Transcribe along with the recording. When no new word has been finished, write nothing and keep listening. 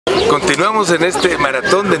Continuamos en este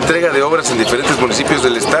maratón de entrega de obras en diferentes municipios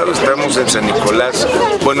del estado. Estamos en San Nicolás,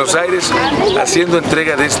 Buenos Aires, haciendo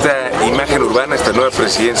entrega de esta imagen urbana, esta nueva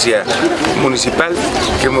presidencia municipal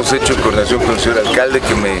que hemos hecho en coordinación con el señor alcalde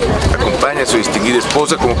que me acompaña, su distinguida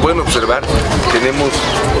esposa. Como pueden observar, tenemos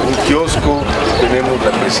un kiosco, tenemos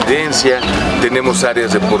la presidencia, tenemos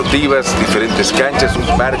áreas deportivas, diferentes canchas,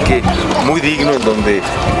 un parque muy digno en donde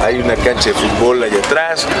hay una cancha de fútbol allá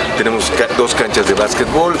atrás, tenemos dos canchas de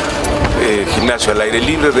básquetbol, gimnasio al aire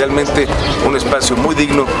libre, realmente un espacio muy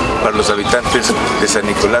digno para los habitantes de San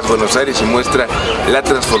Nicolás, Buenos Aires, y muestra la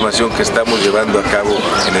transformación que estamos llevando a cabo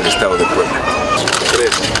en el estado de Puebla.